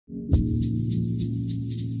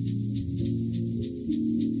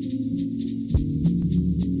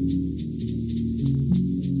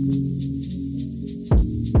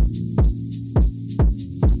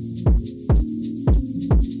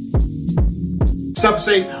Stop and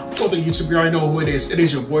say, welcome to YouTube. You already know who it is. It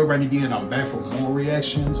is your boy Randy D, and I'm back for more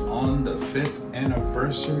reactions on the 5th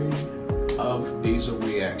anniversary of Diesel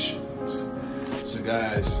Reactions. So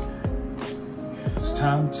guys, it's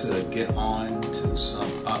time to get on to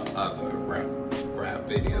some other rap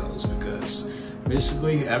videos, because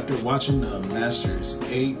basically after watching the Masters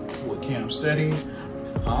 8 with Cam Steady,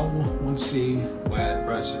 I want to see what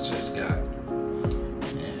RUSTAGE just got.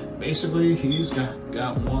 Basically, he's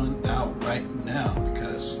got one out right now,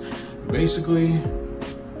 because basically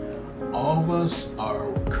all of us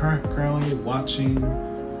are currently watching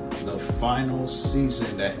the final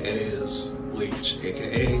season that is BLEACH,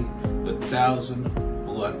 aka the 1000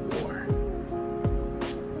 Blood War.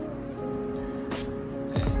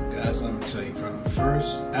 And guys, let me tell you, from the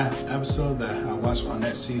first episode that I watched on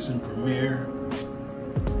that season premiere,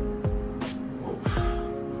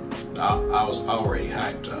 I was already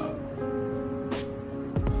hyped up.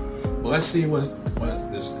 But let's see what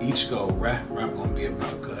this Ichigo rap gonna be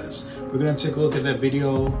about, because we're gonna take a look at that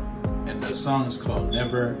video, and the song is called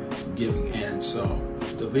Never Giving In. So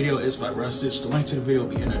the video is by RUSTAGE. The link to the video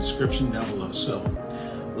will be in the description down below. So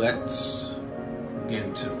let's get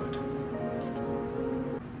into it.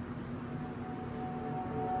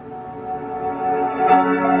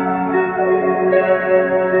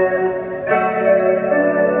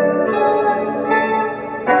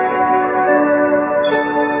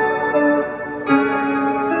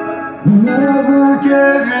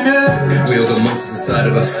 We all got monsters inside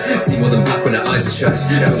of us. See more than black when our eyes are shut.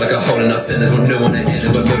 Feel like a hole in our centers when no one at end.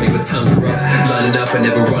 But lonely when times are rough. Lining up and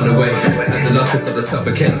never run away. Times of love can stop to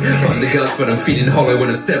suffocate. Find the guts, but I'm feeling hollow when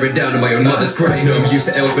I'm staring down at my own mother's grave. Know I'm used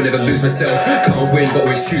to L's but never lose myself. Can't win but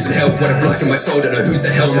always choosing help. When I'm black in my soul, don't know who's the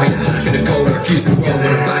hell. My back in the gold, I refuse to roll.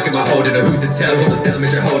 When I'm back in my hole, don't know who's to tell. All the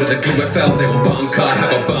damage I hold and the gloom I felt. They will bum card,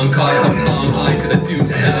 have a bum card. I'm arm high to the doom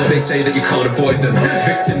to hell. They say that you can't avoid them.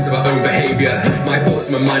 Victims of our own behavior. My thoughts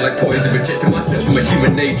in my mind like poison, rejecting myself and my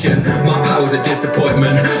human nature. My power's a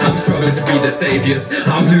disappointment. I'm struggling to be the saviors.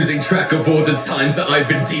 I'm losing track of all the times that I've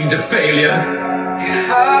been deemed a failure.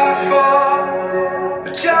 If I fall,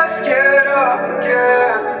 but just get up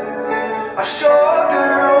again. I'll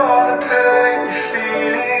shoulder all the pain you're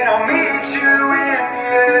feeling. I'll meet you in the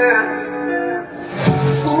end.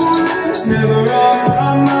 Foolish, never on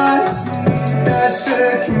my mind. Need that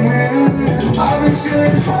second wind. I've been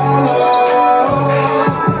feeling hollow.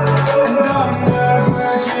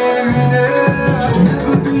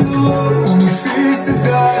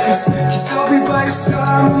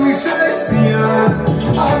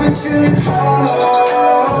 I've been feeling hollow,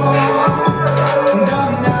 and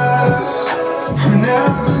I'm never giving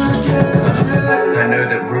in. I know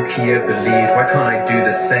that rookie I believe, why can't I do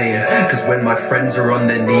the same? Cause when my friends are on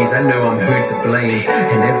their knees, I know I'm who to blame.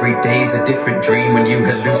 And every day's a different dream when you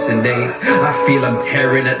hallucinate. I feel I'm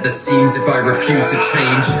tearing at the seams if I refuse to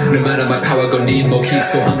change. No matter my power, gon' need more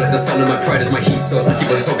keeps. Go hum like the sun and my pride is my heat source. I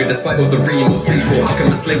keep on talking despite all the remorse. How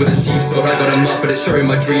can I slay with a sheep sword? I got a mask but it's showing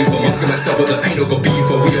my dreams. While masking myself with the pain will go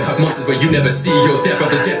before. We all have monsters where you never see yours. Death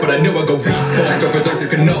after death, but I know I go respawn. I go for those who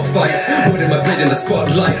cannot fight. Holding my blade in the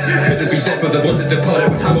spotlight. Couldn't be dead for the ones that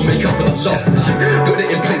departed. But I will make up for the lost time. Put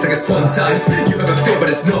it in place like it's quantized. You have a fear but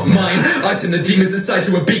it's not mine. I turn the demons inside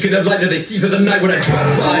to a beacon of light that they see through the night when I drop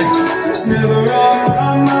by. Never on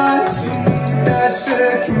my mind. Need that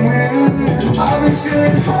second wind. I've been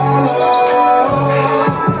feeling hollow,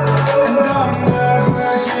 and I'm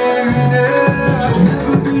never giving in. I'll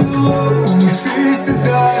never be alone when we face the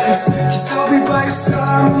darkness. Cause I'll be by your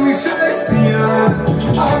side when we face the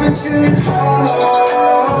end. I've been feeling hollow.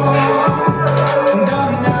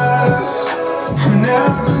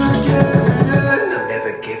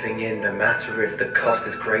 No matter if the cost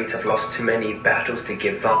is great, I've lost too many battles to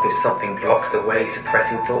give up if something blocks the way.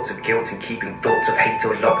 Suppressing thoughts of guilt and keeping thoughts of hate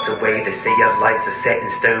all locked away. They say our lives are set in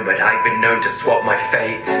stone, but I've been known to swap my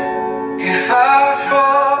fate. If I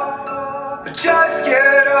fall, but just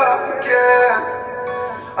get up again.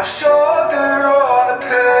 I'll shoulder all the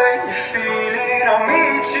pain you're feeling. I'll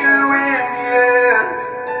meet you in the end.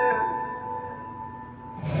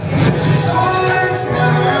 It's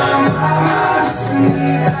never on my mind.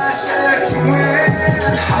 Need that second wind.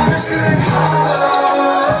 I've been feeling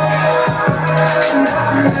hollow, and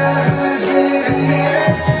I'm never giving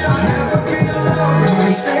in. I'll never be alone when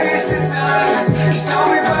we face the darkness. Cause I'll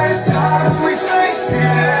be by your side when we face the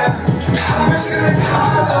end. I've been feeling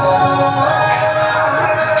hollow,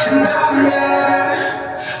 and I'm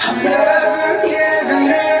never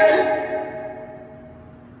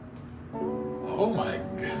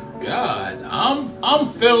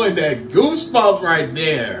feeling that goosebump right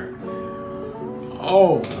there.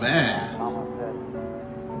 Oh man.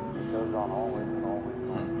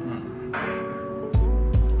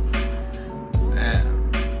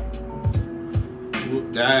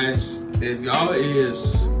 Guys, if y'all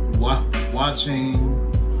is watching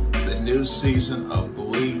the new season of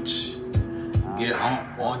Bleach, get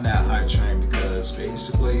on that hype train, because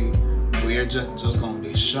basically we are just gonna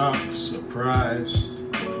be shocked, surprised.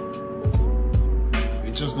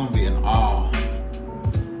 We're just gonna be in awe,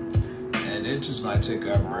 and it just might take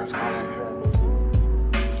our breath away.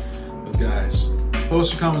 But guys,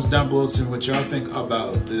 post your comments down below to what y'all think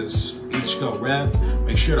about this Ichigo rap.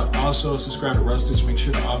 Make sure to also subscribe to RUSTAGE. Make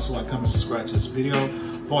sure to also like, comment, subscribe to this video.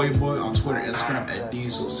 Follow your boy on Twitter, Instagram at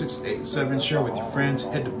Diesel687. Share with your friends.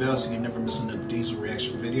 Hit the bell so you never miss another Diesel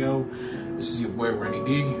reaction video. This is your boy Rennie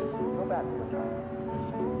D,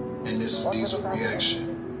 and this is Diesel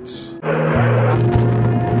Reactions.